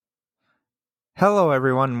Hello,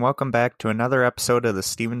 everyone, and welcome back to another episode of the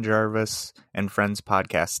Stephen Jarvis and Friends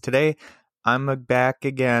podcast. Today, I'm back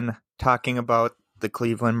again talking about the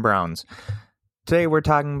Cleveland Browns. Today, we're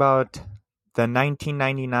talking about the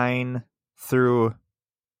 1999 through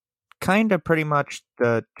kind of pretty much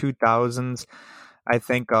the 2000s. I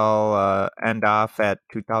think I'll end off at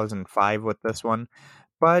 2005 with this one.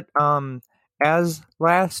 But as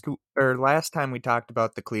last time we talked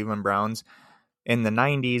about the Cleveland Browns in the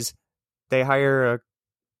 90s, they hire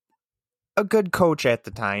a good coach at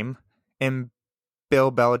the time in Bill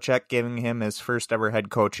Belichick, giving him his first ever head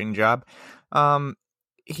coaching job.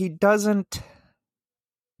 He doesn't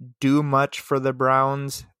do much for the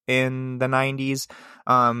Browns in the 90s.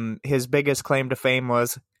 His biggest claim to fame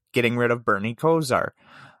was getting rid of Bernie Kosar.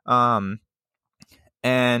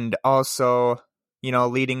 And also,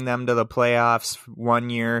 leading them to the playoffs one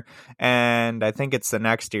year, and I think it's the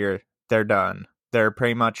next year they're done. They're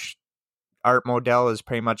pretty much, Art Modell is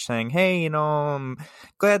pretty much saying, hey, I'm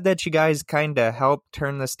glad that you guys kind of helped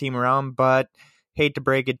turn this team around, but hate to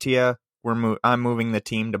break it to you, I'm moving the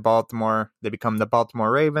team to Baltimore. They become the Baltimore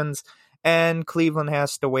Ravens, and Cleveland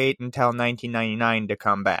has to wait until 1999 to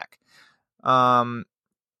come back.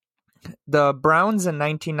 The Browns in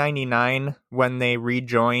 1999, when they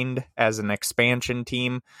rejoined as an expansion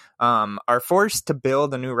team, are forced to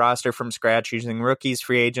build a new roster from scratch using rookies,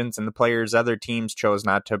 free agents, and the players other teams chose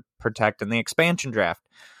not to protect in the expansion draft.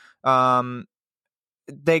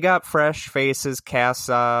 They got fresh faces,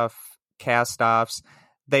 cast-offs.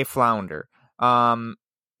 They flounder. In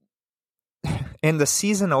the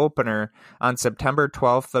season opener on September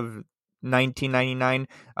 12th of 1999,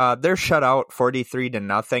 they're shut out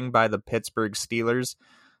 43-0 by the Pittsburgh Steelers,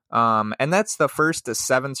 and that's the first of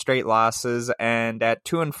 7 straight losses. And at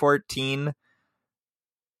 2-14,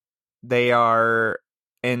 they are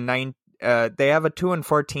they have a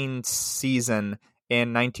 2-14 season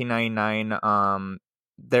in 1999.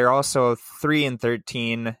 They're also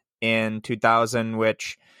 3-13 in 2000,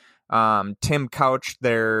 which Tim Couch,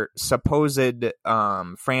 their supposed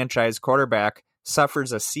franchise quarterback,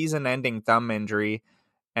 suffers a season-ending thumb injury,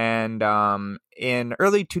 and in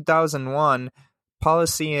early 2001,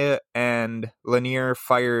 Policy and Lanier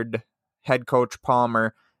fired head coach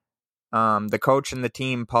Palmer. The coach and the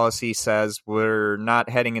team, Policy says, were not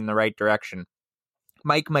heading in the right direction.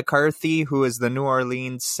 Mike McCarthy, who is the New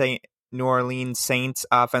Orleans Saints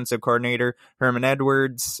offensive coordinator, Herman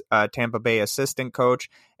Edwards, Tampa Bay assistant coach,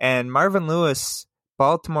 and Marvin Lewis,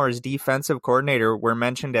 Baltimore's defensive coordinator, were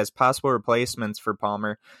mentioned as possible replacements for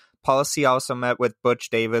Palmer. Policy also met with Butch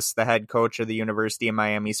Davis, the head coach of the University of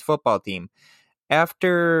Miami's football team.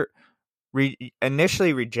 After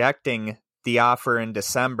initially rejecting the offer in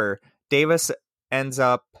December, Davis ends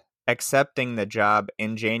up accepting the job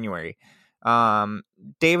in January.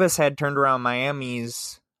 Davis had turned around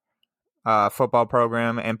Miami's football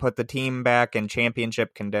program and put the team back in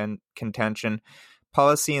championship contention.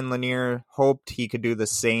 Policy and Lanier hoped he could do the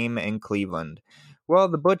same in Cleveland. Well,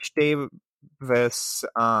 the Butch Davis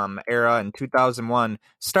era in 2001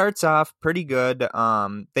 starts off pretty good.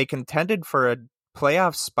 They contended for a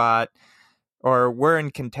playoff spot, or were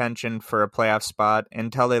in contention for a playoff spot,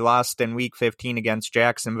 until they lost in Week 15 against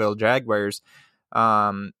Jacksonville Jaguars,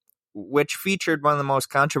 which featured one of the most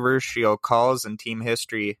controversial calls in team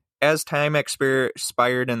history. As time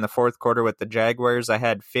expired in the fourth quarter with the Jaguars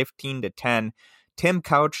ahead 15-10, Tim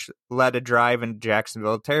Couch led a drive into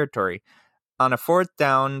Jacksonville territory. On a fourth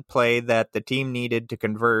down play that the team needed to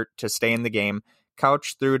convert to stay in the game,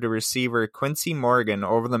 Couch threw to receiver Quincy Morgan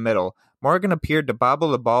over the middle. Morgan appeared to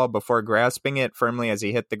bobble the ball before grasping it firmly as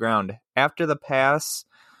he hit the ground. After the pass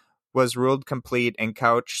was ruled complete and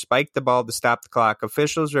Couch spiked the ball to stop the clock,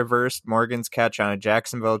 officials reversed Morgan's catch on a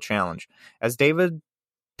Jacksonville challenge. As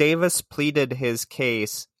Davis pleaded his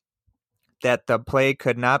case that the play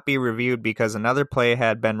could not be reviewed because another play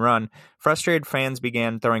had been run, frustrated fans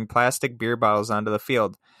began throwing plastic beer bottles onto the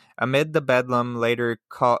field. Amid the bedlam later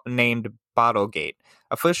named Bottlegate,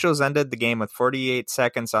 officials ended the game with 48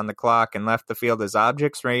 seconds on the clock and left the field as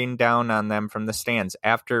objects rained down on them from the stands.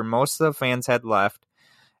 After most of the fans had left,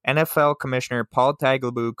 NFL Commissioner Paul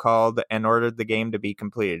Tagliabue called and ordered the game to be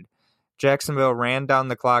completed. Jacksonville ran down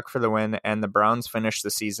the clock for the win, and the Browns finished the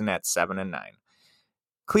season at 7-9.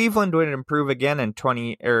 Cleveland would improve again in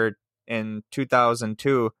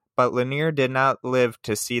 2002, but Lanier did not live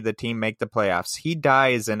to see the team make the playoffs. He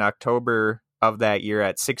dies in October of that year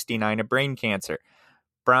at 69 of brain cancer.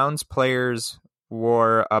 Browns players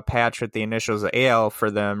wore a patch with the initials AL for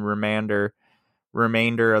the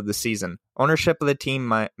remainder of the season. Ownership of the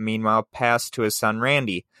team, meanwhile, passed to his son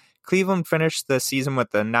Randy. Cleveland finished the season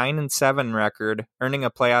with a 9-7 record, earning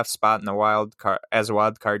a playoff spot in the wild card as a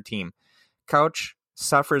wild card team. Couch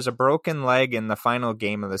suffers a broken leg in the final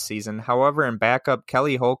game of the season. However, in backup,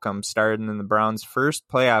 Kelly Holcomb started in the Browns' first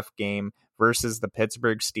playoff game versus the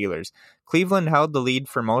Pittsburgh Steelers. Cleveland held the lead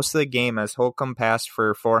for most of the game as Holcomb passed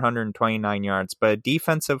for 429 yards, but a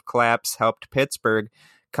defensive collapse helped Pittsburgh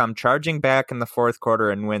come charging back in the fourth quarter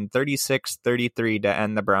and win 36-33 to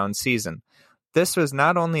end the Browns season. This was the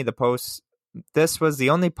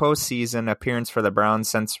only postseason appearance for the Browns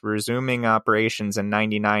since resuming operations in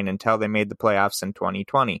 '99 until they made the playoffs in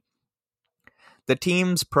 2020. The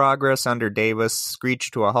team's progress under Davis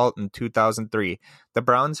screeched to a halt in 2003. The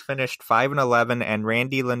Browns finished 5-11, and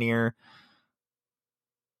Randy Lerner,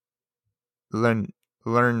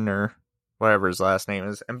 whatever his last name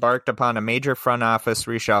is, embarked upon a major front office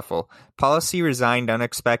reshuffle. Policy resigned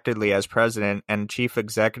unexpectedly as president and chief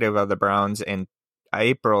executive of the Browns in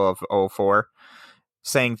April of 2004,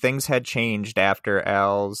 saying things had changed after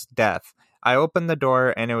Al's death. I opened the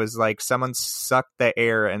door and it was like someone sucked the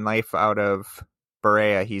air and life out of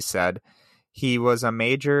Berea, he said. He was a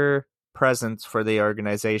major presence for the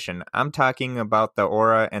organization. I'm talking about the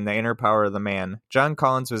aura and the inner power of the man. John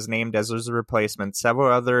Collins was named as his replacement.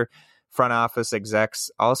 Several other front office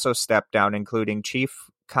execs also stepped down, including chief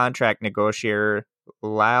contract negotiator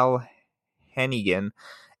Lal Hennigan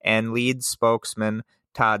and lead spokesman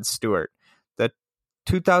Todd Stewart. The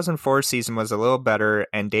 2004 season was a little better,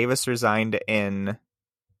 and Davis resigned in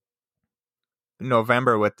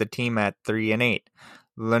November with the team at 3-8.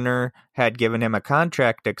 Lerner had given him a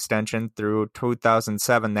contract extension through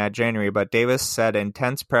 2007 that January, but Davis said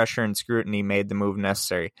intense pressure and scrutiny made the move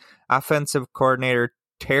necessary. Offensive coordinator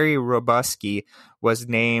Terry Robuski was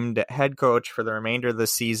named head coach for the remainder of the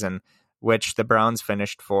season, which the Browns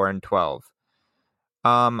finished 4-12.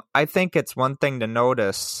 I think it's one thing to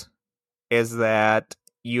notice is that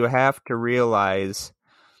you have to realize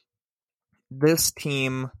this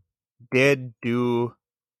team did do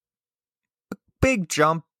a big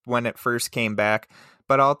jump when it first came back,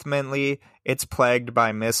 but ultimately it's plagued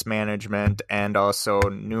by mismanagement and also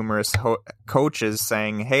numerous coaches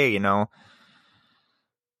saying, hey,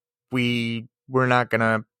 we're not going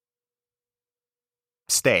to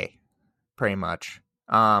stay, pretty much.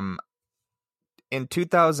 In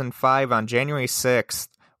 2005, on January 6th,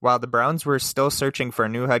 while the Browns were still searching for a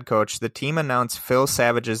new head coach, the team announced Phil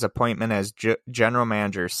Savage's appointment as general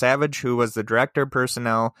manager. Savage, who was the director of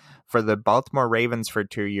personnel for the Baltimore Ravens for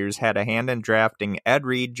 2 years, had a hand in drafting Ed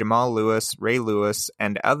Reed, Jamal Lewis, Ray Lewis,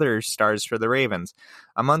 and other stars for the Ravens.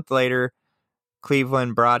 A month later,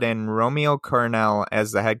 Cleveland brought in Romeo Cornell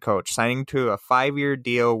as the head coach, signing to a 5-year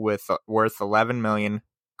deal worth $11 million.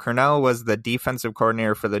 Cornell was the defensive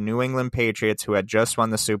coordinator for the New England Patriots, who had just won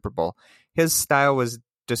the Super Bowl. His style was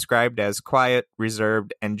described as quiet,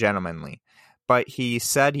 reserved, and gentlemanly, but he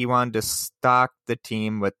said he wanted to stock the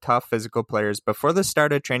team with tough physical players. Before the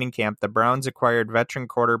start of training camp, the Browns acquired veteran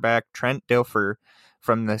quarterback Trent Dilfer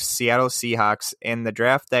from the Seattle Seahawks. In the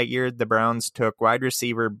draft that year, the Browns took wide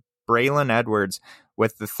receiver Braylon Edwards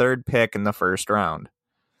with the 3rd pick in the first round.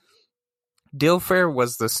 Dilfer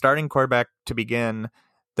was the starting quarterback to begin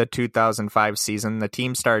the 2005 season. The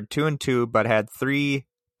team started 2-2, but had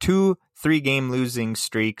two 3-game losing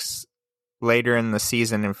streaks later in the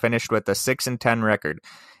season and finished with a 6-10 record.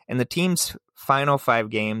 In the team's final 5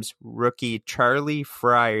 games, rookie Charlie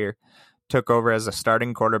Fryer took over as a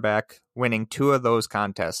starting quarterback, winning 2 of those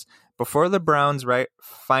contests. Before the Browns'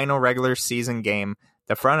 final regular season game,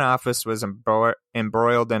 the front office was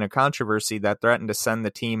embroiled in a controversy that threatened to send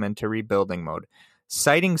the team into rebuilding mode.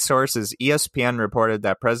 Citing sources, ESPN reported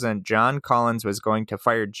that President John Collins was going to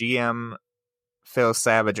fire GM Phil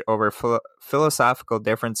Savage over philosophical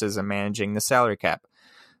differences in managing the salary cap.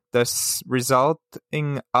 The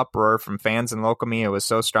resulting uproar from fans and local media was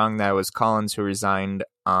so strong that it was Collins who resigned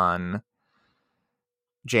on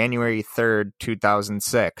January 3rd,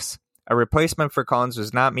 2006. A replacement for Collins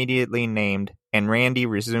was not immediately named, and Randy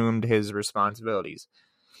resumed his responsibilities.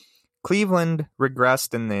 Cleveland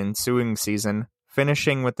regressed in the ensuing season,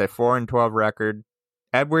 finishing with a 4-12 record.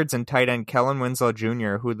 Edwards and tight end Kellen Winslow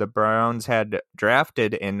Jr., who the Browns had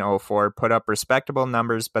drafted in 2004, put up respectable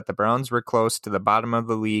numbers, but the Browns were close to the bottom of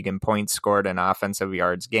the league in points scored and offensive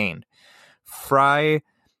yards gained. Fry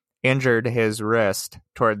injured his wrist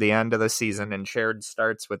toward the end of the season and shared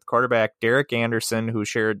starts with quarterback Derek Anderson, who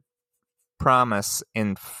shared promise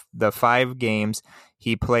in the 5 games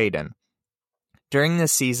he played in. During the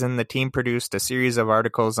season, the team produced a series of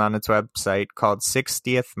articles on its website called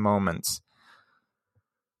 60th Moments.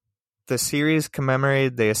 The series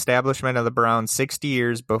commemorated the establishment of the Browns 60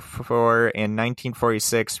 years before in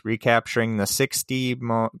 1946, recapturing the 60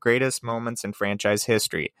 greatest moments in franchise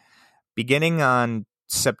history. Beginning on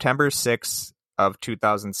September 6th of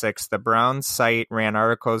 2006, the Browns site ran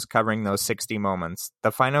articles covering those 60 moments.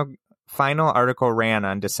 The final article ran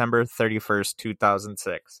on December 31st,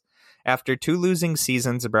 2006. After 2 losing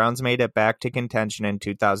seasons, the Browns made it back to contention in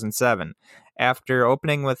 2007. After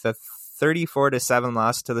opening with a 34-7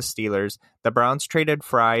 loss to the Steelers, the Browns traded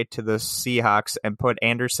Fry to the Seahawks and put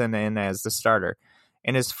Anderson in as the starter.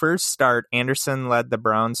 In his first start, Anderson led the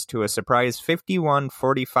Browns to a surprise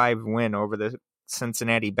 51-45 win over the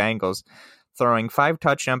Cincinnati Bengals, throwing 5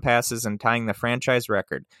 touchdown passes and tying the franchise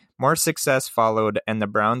record. More success followed, and the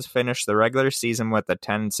Browns finished the regular season with a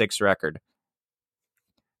 10-6 record,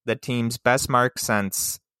 the team's best mark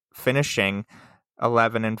since finishing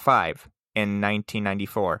 11-5 in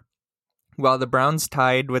 1994. While the Browns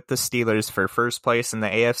tied with the Steelers for first place in the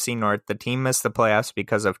AFC North, the team missed the playoffs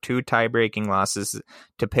because of 2 tie-breaking losses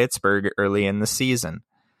to Pittsburgh early in the season.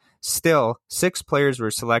 Still, 6 players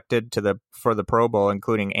were selected for the Pro Bowl,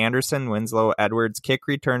 including Anderson, Winslow, Edwards, kick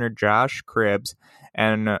returner Josh Cribbs,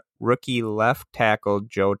 and rookie left tackle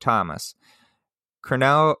Joe Thomas.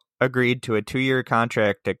 Cornell agreed to a 2-year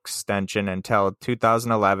contract extension until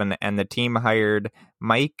 2011, and the team hired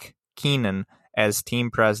Mike Keenan as team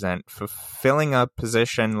president, fulfilling a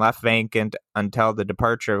position left vacant until the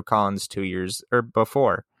departure of Collins 2 years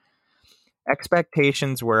before.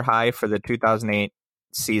 Expectations were high for the 2008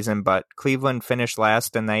 season, but Cleveland finished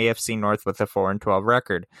last in the AFC North with a 4-12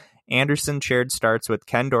 record. Anderson shared starts with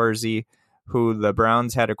Ken Dorsey, who the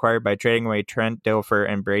Browns had acquired by trading away Trent Dilfer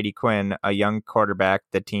and Brady Quinn, a young quarterback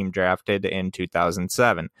the team drafted in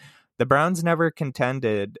 2007. The Browns never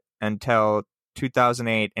contended until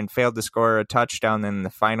 2008 and failed to score a touchdown in the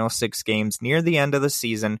final 6 games. Near the end of the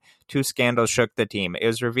season, 2 scandals shook the team. It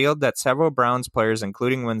was revealed that several Browns players,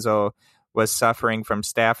 including Winslow, was suffering from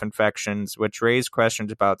staph infections, which raised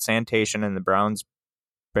questions about sanitation in the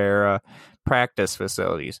Browns-Barra practice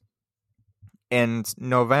facilities. In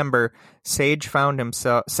November, Savage found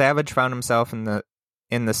himself in the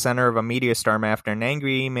center of a media storm after an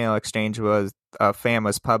angry email exchange with a fan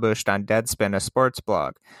was published on Deadspin, a sports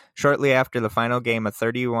blog. Shortly after the final game, a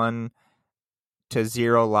 31-0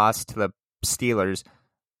 loss to the Steelers,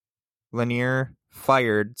 Lanier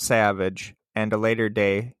fired Savage, and a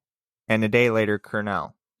day later,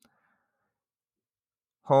 Cornell.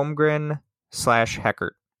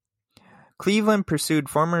 Holmgren/Heckert. Cleveland pursued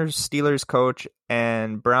former Steelers coach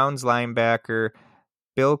and Browns linebacker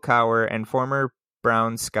Bill Cowher and former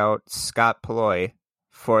Browns scout Scott Ploy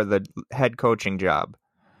for the head coaching job.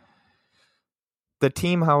 The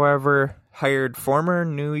team, however, hired former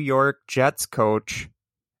New York Jets coach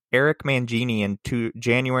Eric Mangini in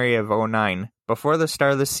January of 2009. Before the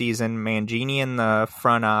start of the season, Mangini and the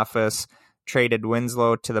front office traded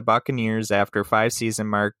Winslow to the Buccaneers after 5 seasons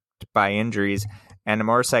marked by injuries and a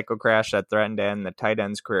motorcycle crash that threatened to end the tight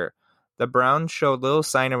end's career. The Browns showed little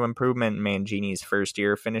sign of improvement in Mangini's first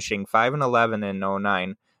year, finishing 5-11 in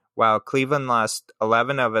 2009, while Cleveland lost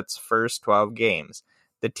 11 of its first 12 games.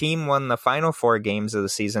 The team won the final 4 games of the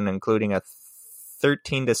season, including a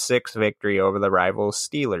 13-6 victory over the rival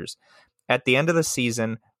Steelers. At the end of the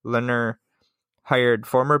season, Lanier hired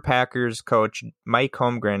former Packers coach Mike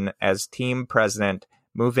Holmgren as team president,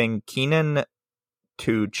 moving Keenan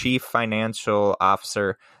to chief financial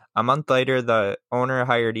officer. A month later, the owner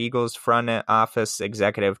hired Eagles front office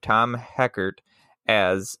executive Tom Heckert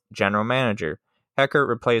as general manager. Heckert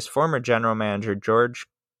replaced former general manager George,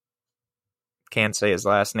 can't say his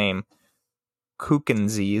last name,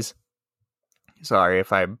 Kukenzies, sorry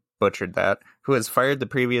if I butchered that, who was fired the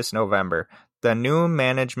previous November. The new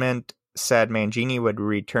management said Mangini would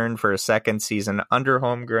return for a second season under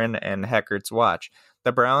Holmgren and Heckert's watch.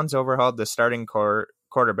 The Browns overhauled the starting quarterback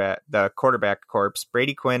corps.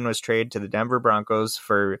 Brady Quinn was traded to the Denver Broncos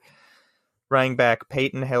for running back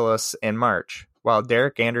Peyton Hillis in March, while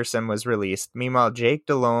Derek Anderson was released. Meanwhile, Jake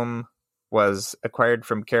Delhomme was acquired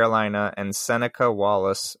from Carolina and Seneca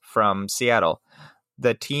Wallace from Seattle.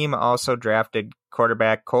 The team also drafted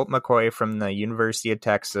quarterback Colt McCoy from the University of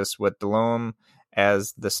Texas, with Delhomme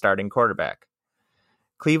as the starting quarterback.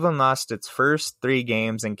 Cleveland lost its first 3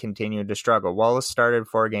 games and continued to struggle. Wallace started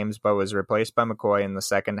 4 games but was replaced by McCoy in the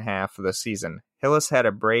second half of the season. Hillis had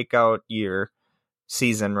a breakout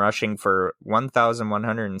season rushing for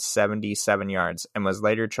 1,177 yards and was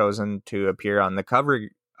later chosen to appear on the cover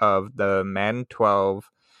of the Madden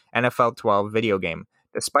 12 NFL 12 video game.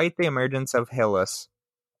 Despite the emergence of Hillis,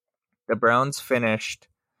 the Browns finished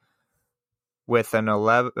with an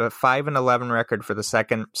 5-11 record for the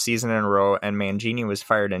second season in a row, and Mangini was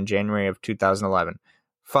fired in January of 2011.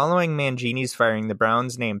 Following Mangini's firing, the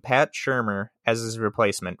Browns named Pat Shurmur as his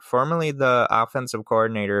replacement. Formerly the offensive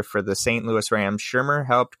coordinator for the St. Louis Rams, Shurmur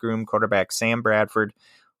helped groom quarterback Sam Bradford.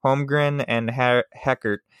 Holmgren and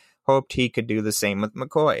Heckert hoped he could do the same with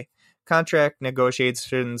McCoy. Contract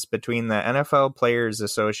negotiations between the NFL Players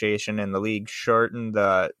Association and the league shortened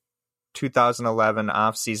the 2011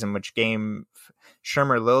 offseason, which gave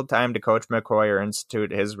Shurmur little time to coach McCoy or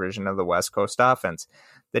institute his version of the West Coast offense.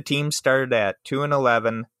 The team started at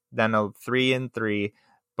 2-11, then 3-3,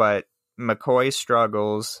 but McCoy's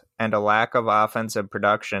struggles and a lack of offensive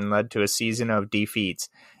production led to a season of defeats,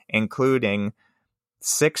 including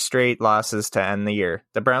 6 straight losses to end the year.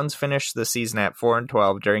 The Browns finished the season at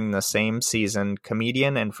 4-12. During the same season,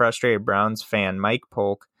 comedian and frustrated Browns fan Mike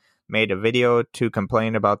Polk made a video to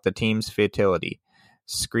complain about the team's futility,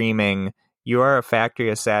 screaming, "You are a factory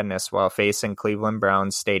of sadness," while facing Cleveland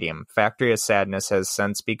Browns Stadium. Factory of Sadness has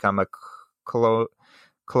since become a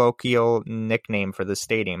colloquial nickname for the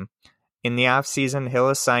stadium. In the offseason, Hill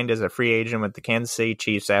is signed as a free agent with the Kansas City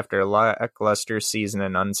Chiefs after a lackluster season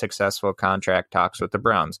and unsuccessful contract talks with the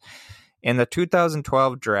Browns. In the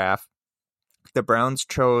 2012 draft, the Browns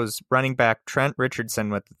chose running back Trent Richardson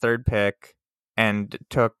with the 3rd pick and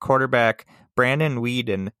took quarterback Brandon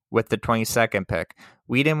Weeden with the 22nd pick.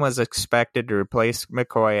 Weeden was expected to replace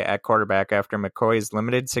McCoy at quarterback after McCoy's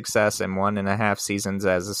limited success in 1.5 seasons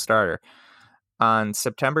as a starter. On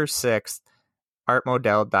September 6th, Art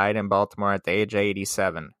Modell died in Baltimore at the age of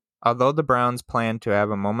 87. Although the Browns planned to have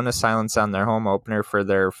a moment of silence on their home opener for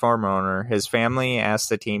their former owner, his family asked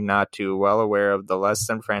the team not to, well aware of the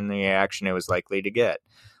less-than-friendly reaction it was likely to get.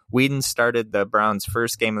 Weeden started the Browns'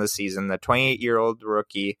 first game of the season. The 28-year-old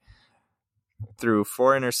rookie threw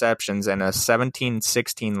 4 interceptions and a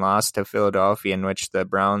 17-16 loss to Philadelphia, in which the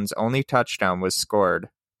Browns' only touchdown was scored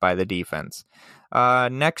by the defense.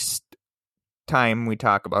 Next time we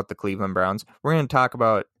talk about the Cleveland Browns, we're going to talk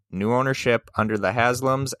about new ownership under the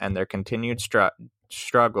Haslams and their continued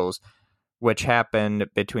struggles, which happened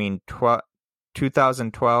between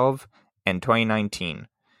 2012 and 2019.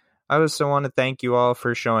 I also want to thank you all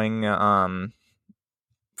for showing,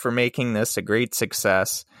 for making this a great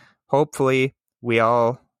success. Hopefully we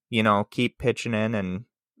all, keep pitching in and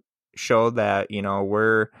show that,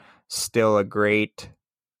 we're still a great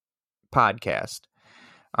podcast.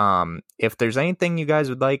 If there's anything you guys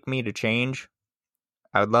would like me to change,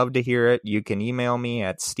 I would love to hear it. You can email me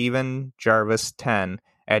at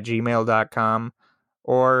stevenjarvis10@gmail.com,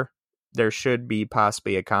 or there should be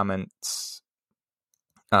possibly a comments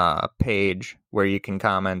page where you can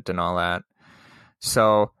comment and all that.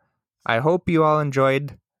 So I hope you all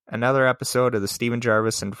enjoyed another episode of the Steven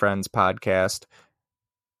Jarvis and Friends podcast.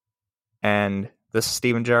 And this is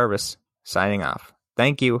Steven Jarvis signing off.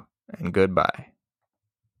 Thank you and goodbye.